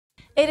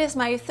It is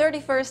my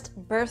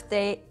 31st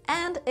birthday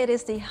and it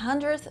is the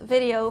 100th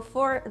video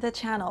for the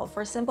channel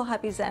for Simple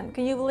Happy Zen.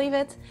 Can you believe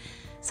it?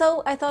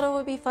 So I thought it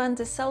would be fun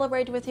to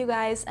celebrate with you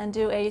guys and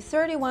do a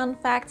 31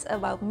 facts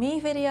about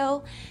me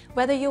video.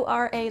 Whether you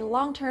are a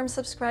long-term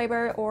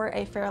subscriber or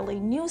a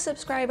fairly new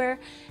subscriber,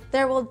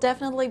 there will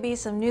definitely be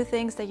some new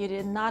things that you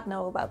did not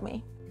know about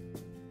me.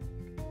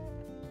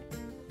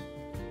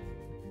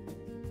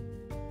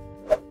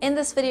 In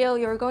this video,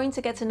 you're going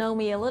to get to know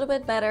me a little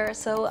bit better,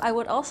 so I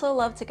would also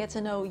love to get to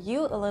know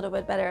you a little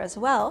bit better as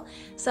well.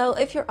 So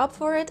if you're up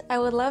for it, I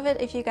would love it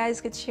if you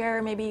guys could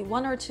share maybe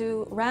one or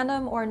two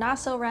random or not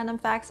so random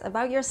facts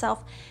about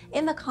yourself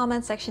in the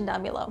comment section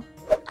down below.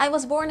 I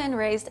was born and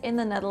raised in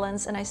the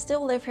Netherlands and I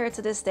still live here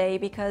to this day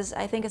because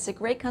I think it's a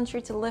great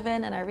country to live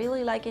in and I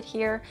really like it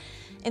here,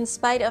 in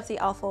spite of the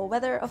awful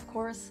weather, of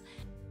course.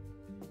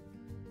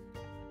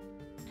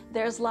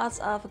 There's lots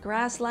of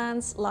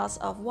grasslands, lots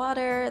of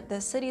water,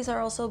 the cities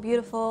are also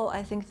beautiful,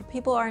 I think the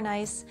people are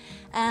nice,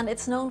 and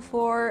it's known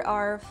for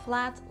our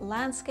flat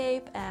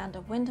landscape and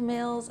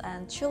windmills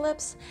and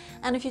tulips,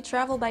 and if you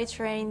travel by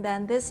train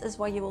then this is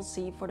what you will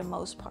see for the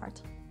most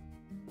part.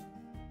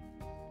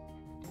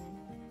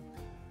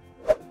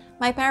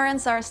 My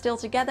parents are still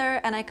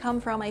together and I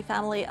come from a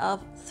family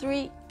of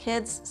 3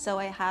 kids, so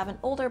I have an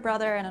older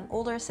brother and an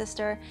older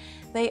sister.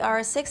 They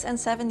are 6 and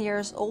 7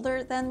 years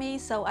older than me,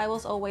 so I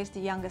was always the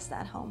youngest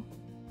at home.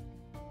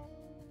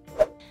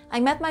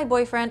 I met my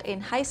boyfriend in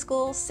high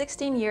school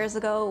 16 years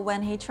ago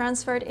when he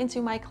transferred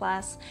into my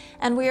class,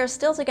 and we are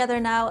still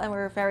together now and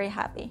we're very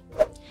happy.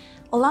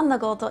 オランダ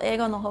語と英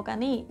語の他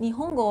に日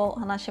本語を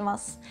話しま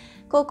す。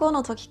高校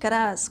の時か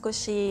ら少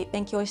し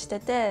勉強して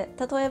て、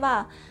例え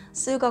ば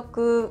数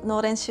学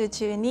の練習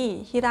中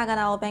にひらが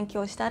なを勉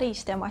強したり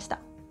してました。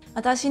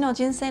私の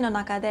人生の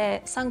中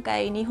で3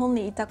回日本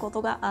に行ったこ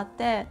とがあっ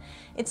て、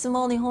いつ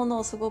も日本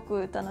をすご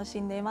く楽し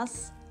んでいま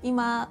す。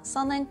今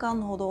3年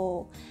間ほ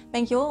ど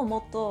勉強をも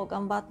っと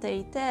頑張って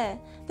いて、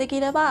でき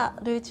れば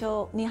流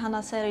暢に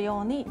話せる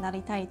ようにな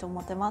りたいと思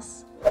ってま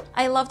す。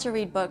I love to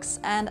read books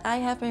and I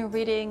have been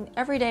reading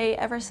every day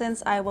ever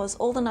since I was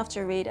old enough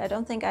to read. I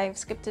don't think I've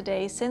skipped a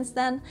day since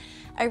then.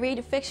 I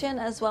read fiction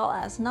as well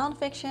as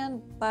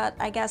non-fiction, but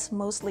I guess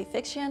mostly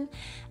fiction.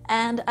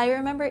 And I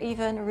remember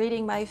even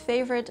reading my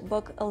favorite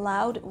book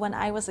aloud when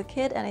I was a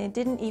kid and I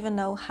didn't even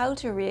know how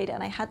to read,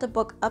 and I had the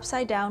book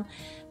upside down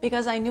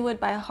because I knew it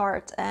by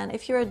heart. And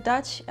if you're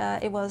Dutch,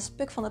 it was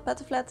Puk van de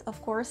Pettenflat,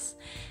 of course.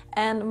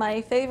 And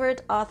my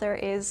favorite author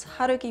is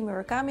Haruki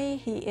Murakami.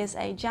 He is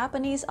a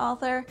Japanese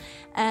author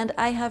and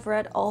I have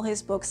read all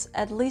his books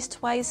at least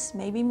twice,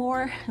 maybe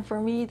more.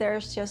 For me,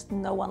 there's just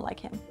no one like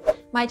him.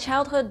 My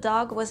childhood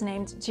dog was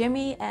named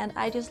Jimmy and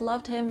I just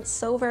loved him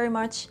so very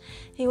much.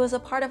 He was a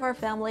part of our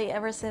family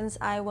ever since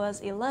I was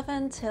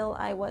 11 till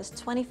I was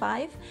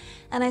 25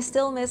 and I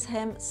still miss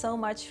him so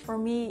much. For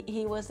me,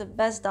 he was the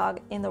best dog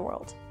in the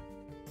world.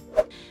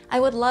 I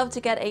would love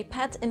to get a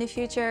pet in the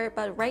future,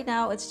 but right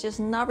now it's just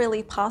not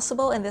really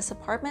possible in this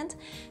apartment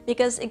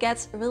because it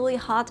gets really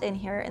hot in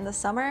here in the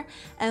summer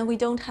and we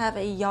don't have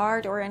a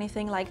yard or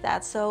anything like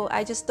that, so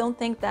I just don't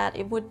think that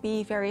it would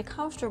be very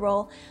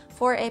comfortable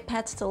for a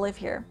pet to live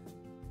here.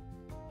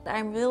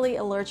 I'm really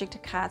allergic to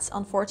cats,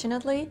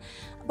 unfortunately,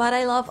 but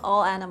I love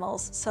all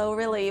animals, so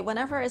really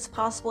whenever it's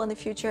possible in the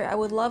future I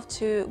would love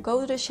to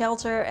go to the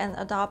shelter and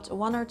adopt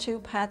 1 or 2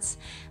 pets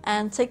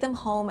and take them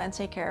home and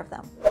take care of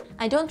them.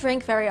 I don't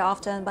drink very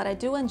often, but I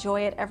do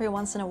enjoy it every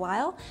once in a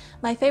while.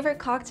 My favorite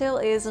cocktail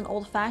is an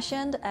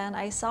old-fashioned and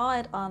I saw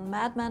it on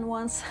Mad Men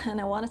once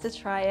and I wanted to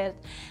try it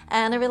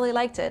and I really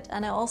liked it,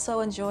 and I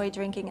also enjoy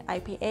drinking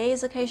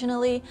IPAs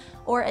occasionally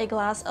or a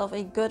glass of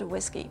a good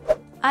whiskey.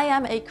 I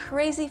am a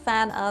crazy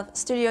fan of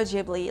Studio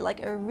Ghibli,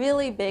 like a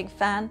really big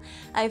fan.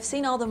 I've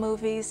seen all the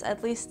movies,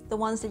 at least the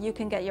ones that you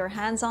can get your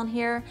hands on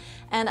here,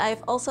 and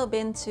I've also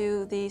been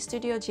to the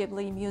Studio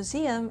Ghibli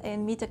Museum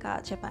in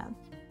Mitaka, Japan.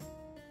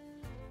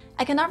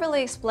 I cannot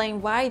really explain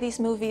why these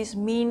movies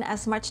mean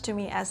as much to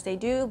me as they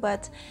do,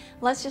 but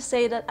let's just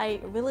say that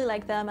I really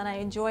like them and I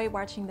enjoy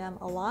watching them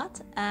a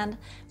lot. And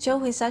Joe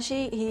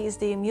Hisaishi, he is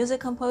the music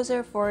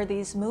composer for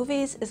these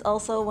movies, is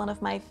also one of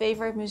my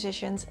favorite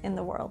musicians in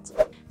the world.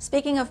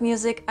 Speaking of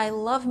music, I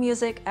love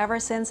music ever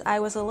since I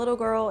was a little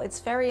girl. It's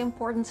very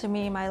important to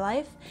me in my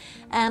life.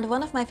 And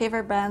one of my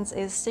favorite bands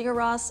is Sigur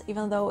Rós,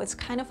 even though it's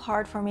kind of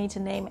hard for me to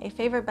name a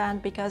favorite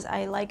band because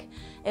I like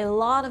a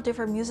lot of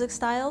different music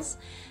styles.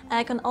 And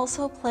I can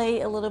also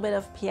play a little bit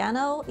of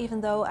piano,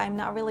 even though I'm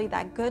not really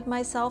that good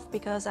myself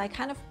because I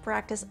kind of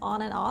practice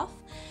on and off.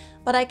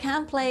 But I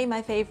can play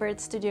my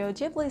favorite Studio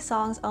Ghibli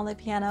songs on the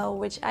piano,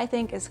 which I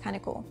think is kind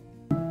of cool.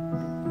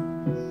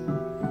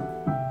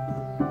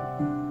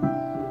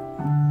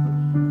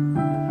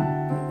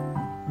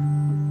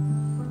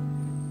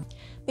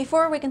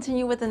 Before we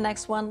continue with the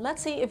next one,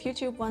 let's see if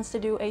YouTube wants to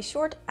do a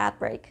short ad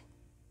break.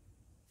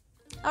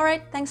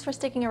 Alright, thanks for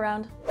sticking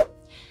around.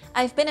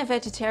 I've been a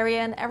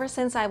vegetarian ever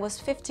since I was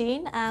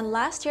 15, and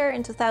last year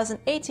in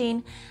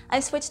 2018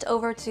 I switched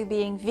over to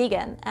being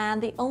vegan,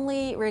 and the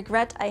only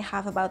regret I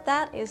have about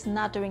that is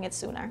not doing it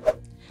sooner.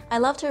 I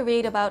love to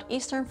read about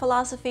Eastern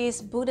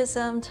philosophies,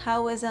 Buddhism,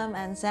 Taoism,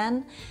 and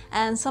Zen,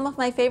 and some of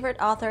my favorite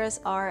authors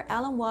are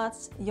Alan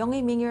Watts,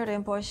 Yongey Mingyur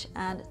Rinpoche,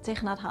 and Thich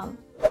Nhat Hanh.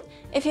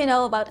 If you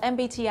know about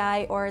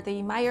MBTI or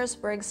the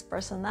Myers-Briggs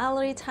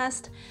personality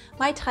test,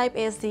 my type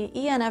is the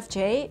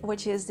ENFJ,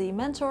 which is the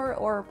mentor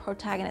or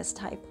protagonist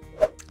type.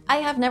 I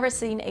have never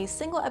seen a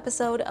single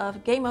episode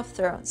of Game of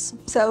Thrones,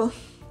 so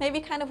maybe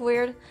kind of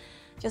weird,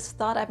 just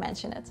thought I'd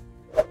mention it.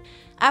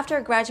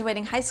 After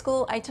graduating high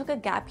school, I took a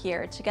gap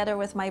year together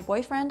with my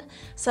boyfriend,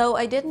 so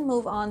I didn't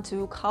move on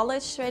to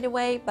college straight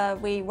away,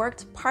 but we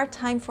worked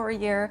part-time for a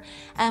year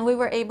and we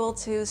were able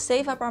to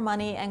save up our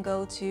money and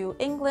go to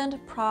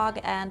England, Prague,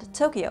 and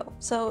Tokyo.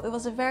 So it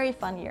was a very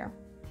fun year.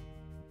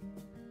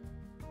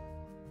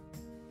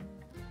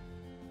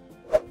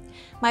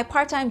 My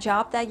part-time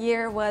job that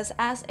year was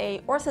as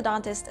an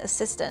orthodontist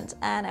assistant,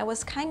 and I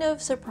was kind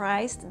of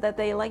surprised that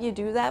they let you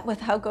do that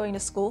without going to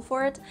school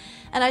for it,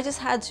 and I just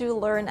had to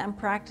learn and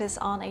practice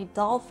on a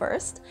doll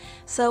first.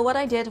 So what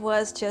I did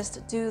was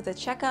just do the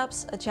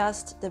checkups,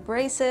 adjust the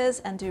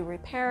braces, and do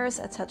repairs,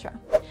 etc.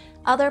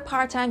 Other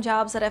part-time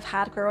jobs that I've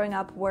had growing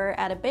up were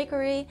at a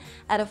bakery,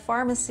 at a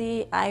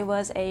pharmacy, I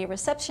was a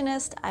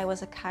receptionist, I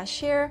was a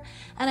cashier,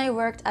 and I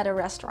worked at a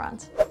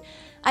restaurant.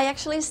 I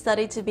actually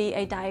studied to be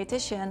a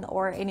dietitian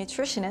or a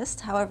nutritionist,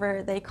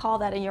 however they call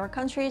that in your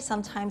country,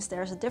 sometimes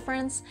there's a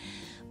difference.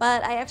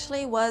 But I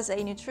actually was a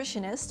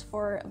nutritionist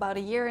for about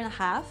a year and a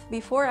half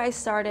before I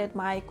started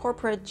my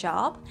corporate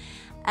job.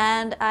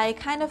 And I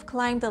kind of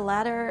climbed the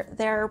ladder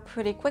there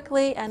pretty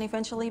quickly and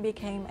eventually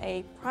became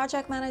a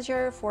project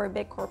manager for a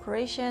big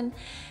corporation.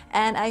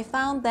 And I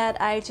found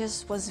that I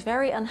just was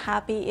very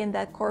unhappy in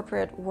that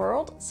corporate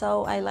world,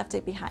 so I left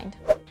it behind.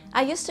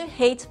 I used to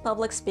hate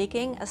public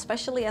speaking,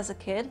 especially as a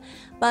kid,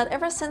 but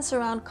ever since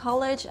around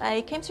college,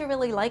 I came to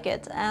really like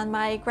it, and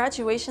my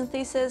graduation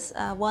thesis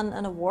won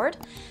an award.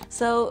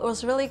 So it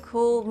was really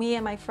cool. Me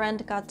and my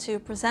friend got to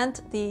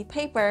present the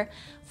paper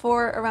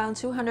for around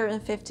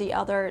 250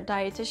 other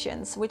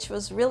dietitians, which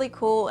was really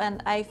cool,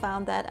 and I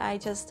found that I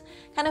just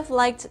kind of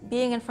liked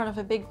being in front of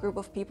a big group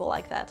of people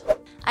like that.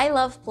 I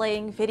love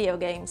playing video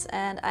games,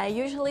 and I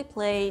usually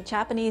play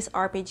Japanese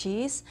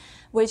RPGs,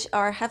 which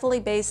are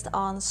heavily based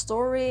on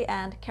story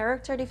and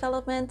character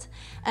development,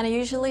 and I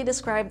usually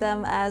describe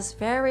them as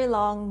very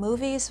long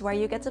movies where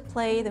you get to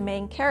play the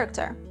main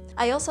character.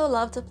 I also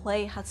love to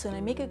play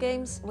Hatsune Miku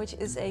games, which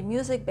is a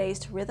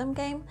music-based rhythm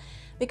game,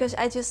 because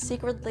I just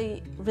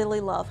secretly really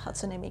love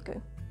Hatsune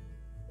Miku.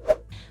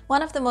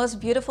 One of the most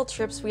beautiful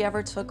trips we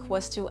ever took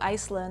was to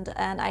Iceland,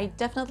 and I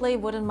definitely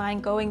wouldn't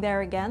mind going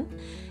there again.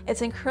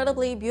 It's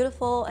incredibly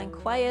beautiful and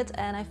quiet,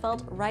 and I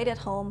felt right at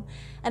home.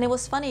 And it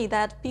was funny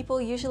that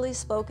people usually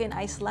spoke in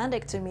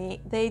Icelandic to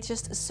me. They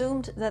just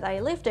assumed that I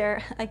lived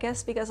there, I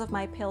guess because of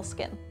my pale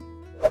skin.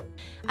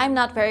 I'm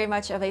not very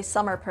much of a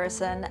summer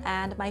person,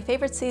 and my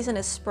favorite season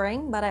is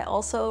spring, but I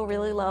also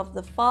really love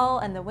the fall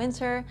and the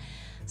winter.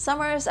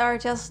 Summers are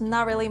just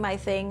not really my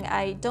thing.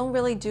 I don't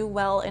really do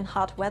well in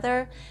hot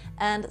weather,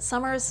 and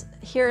summers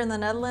here in the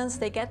Netherlands,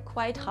 they get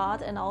quite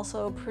hot and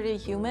also pretty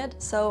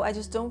humid, so I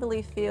just don't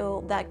really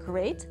feel that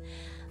great.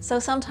 So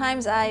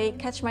sometimes I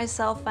catch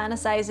myself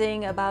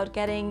fantasizing about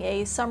getting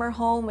a summer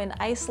home in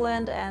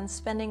Iceland and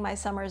spending my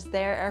summers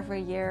there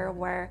every year,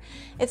 where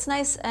it's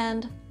nice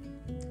and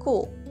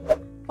cool.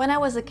 When I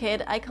was a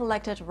kid, I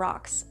collected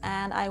rocks,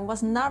 and I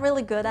was not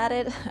really good at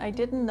it. I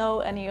didn't know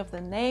any of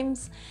the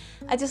names.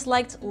 I just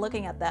liked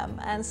looking at them.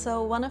 And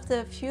so one of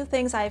the few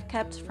things I've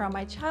kept from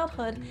my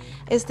childhood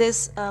is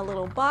this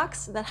little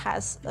box that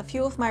has a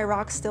few of my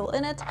rocks still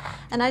in it,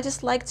 and I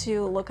just like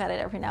to look at it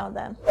every now and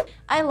then.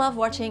 I love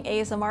watching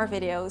ASMR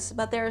videos,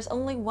 but there's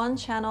only one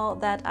channel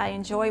that I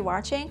enjoy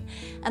watching,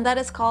 and that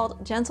is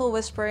called Gentle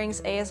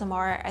Whisperings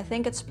ASMR. I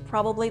think it's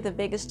probably the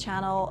biggest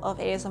channel of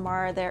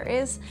ASMR there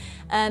is,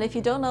 and if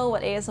you don't know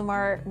what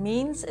ASMR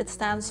means, it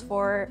stands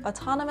for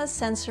Autonomous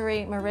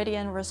Sensory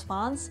Meridian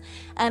Response,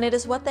 and it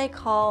is what they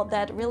call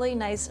that really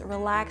nice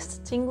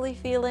relaxed tingly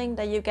feeling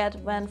that you get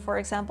when, for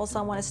example,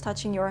 someone is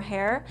touching your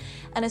hair,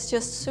 and it's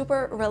just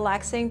super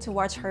relaxing to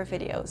watch her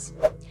videos.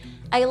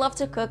 I love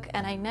to cook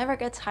and I never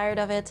get tired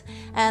of it,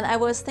 and I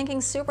was thinking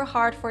super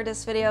hard for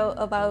this video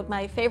about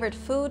my favorite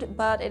food,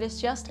 but it is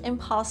just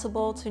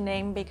impossible to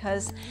name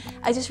because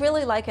I just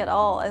really like it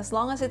all. As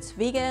long as it's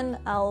vegan,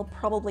 I'll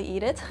probably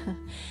eat it.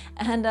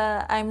 And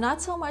I'm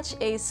not so much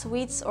a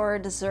sweets or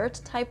dessert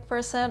type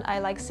person. I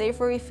like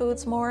savory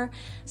foods more,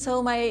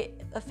 so my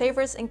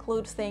favorites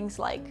include things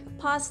like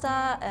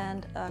pasta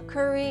and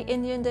curry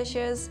Indian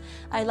dishes.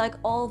 I like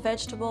all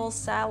vegetables,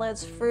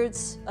 salads,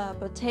 fruits,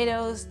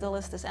 potatoes, the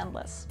list is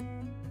endless.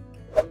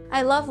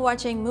 I love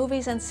watching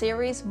movies and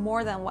series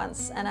more than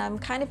once, and I'm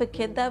kind of a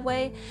kid that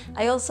way.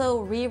 I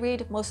also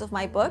reread most of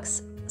my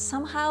books.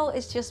 Somehow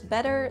it's just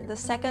better the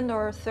second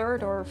or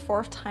third or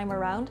fourth time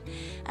around,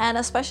 and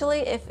especially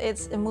if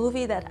it's a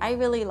movie that I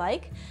really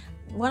like.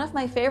 One of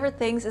my favorite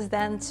things is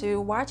then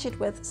to watch it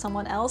with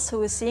someone else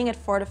who is seeing it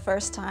for the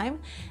first time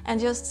and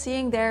just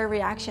seeing their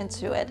reaction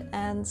to it.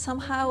 And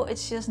somehow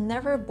it's just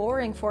never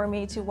boring for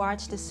me to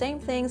watch the same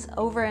things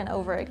over and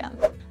over again.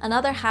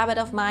 Another habit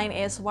of mine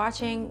is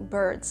watching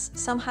birds.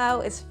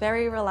 Somehow it's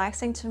very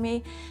relaxing to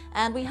me,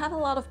 and we have a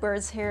lot of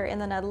birds here in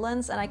the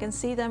Netherlands and I can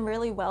see them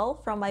really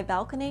well from my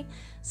balcony.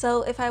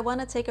 So if I want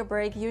to take a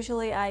break,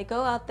 usually I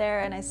go out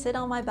there and I sit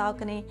on my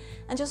balcony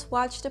and just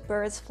watch the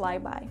birds fly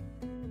by.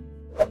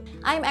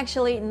 I'm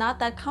actually not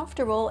that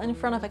comfortable in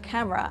front of a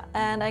camera,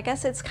 and I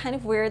guess it's kind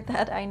of weird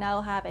that I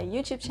now have a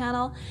YouTube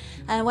channel.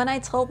 And when I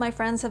told my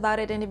friends about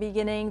it in the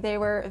beginning, they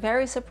were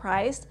very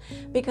surprised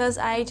because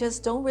I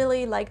just don't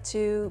really like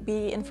to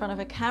be in front of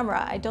a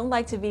camera. I don't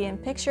like to be in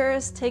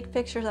pictures, take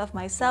pictures of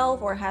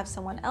myself or have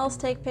someone else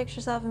take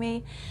pictures of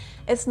me.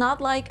 It's not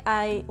like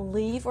I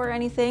leave or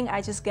anything,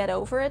 I just get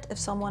over it if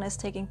someone is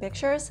taking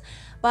pictures,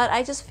 but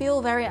I just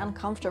feel very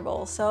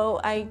uncomfortable.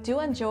 So I do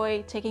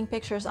enjoy taking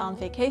pictures on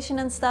vacation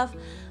and stuff,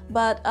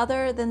 but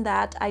other than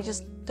that, I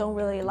just don't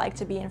really like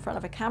to be in front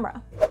of a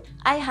camera.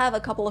 I have a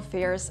couple of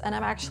fears, and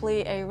I'm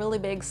actually a really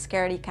big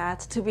scaredy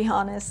cat, to be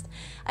honest.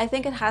 I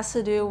think it has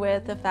to do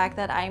with the fact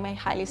that I'm a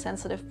highly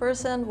sensitive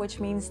person, which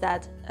means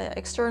that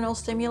external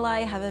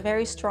stimuli have a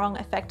very strong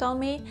effect on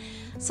me.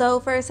 So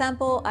for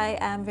example, I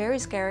am very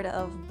scared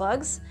of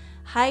bugs,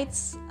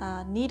 heights,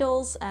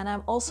 needles, and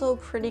I'm also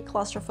pretty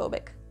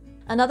claustrophobic.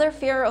 Another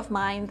fear of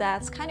mine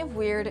that's kind of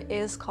weird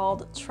is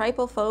called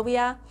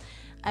trypophobia.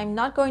 I'm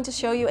not going to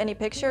show you any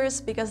pictures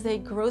because they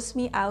gross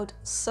me out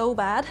so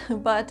bad,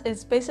 but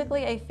it's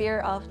basically a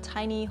fear of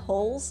tiny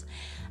holes,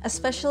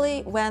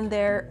 especially when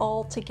they're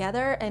all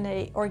together in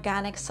an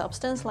organic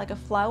substance like a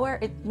flower.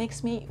 It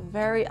makes me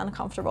very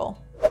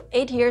uncomfortable.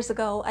 8 years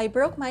ago, I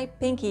broke my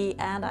pinky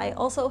and I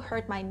also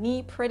hurt my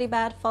knee pretty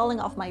bad falling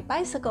off my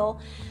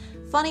bicycle.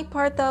 Funny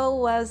part though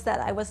was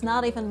that I was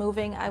not even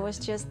moving, I was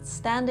just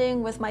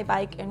standing with my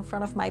bike in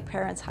front of my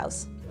parents'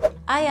 house.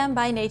 I am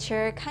by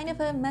nature kind of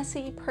a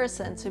messy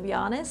person, to be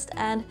honest,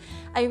 and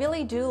I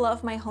really do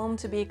love my home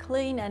to be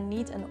clean and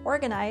neat and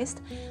organized,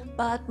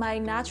 but my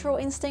natural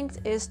instinct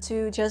is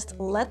to just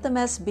let the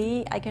mess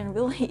be. I can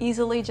really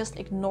easily just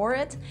ignore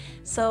it,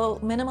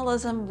 so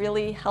minimalism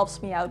really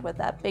helps me out with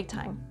that big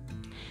time.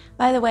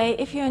 By the way,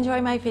 if you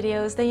enjoy my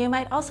videos, then you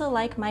might also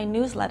like my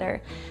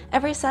newsletter.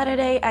 Every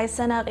Saturday I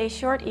send out a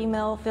short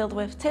email filled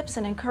with tips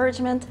and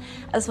encouragement,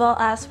 as well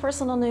as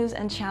personal news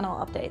and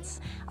channel updates.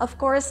 Of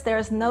course,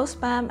 there's no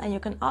spam and you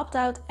can opt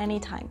out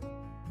anytime.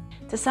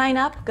 To sign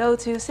up, go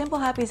to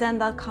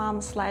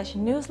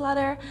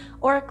simplehappyzen.com/newsletter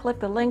or click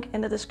the link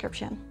in the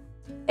description.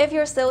 If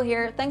you're still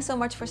here, thanks so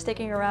much for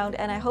sticking around,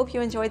 and I hope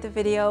you enjoyed the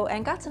video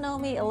and got to know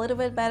me a little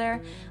bit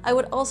better. I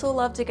would also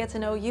love to get to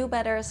know you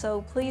better,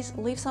 so please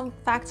leave some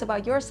facts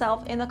about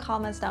yourself in the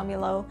comments down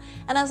below.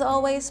 And as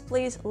always,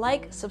 please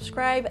like,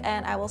 subscribe,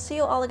 and I will see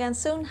you all again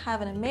soon. Have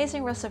an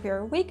amazing rest of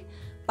your week.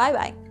 Bye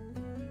bye.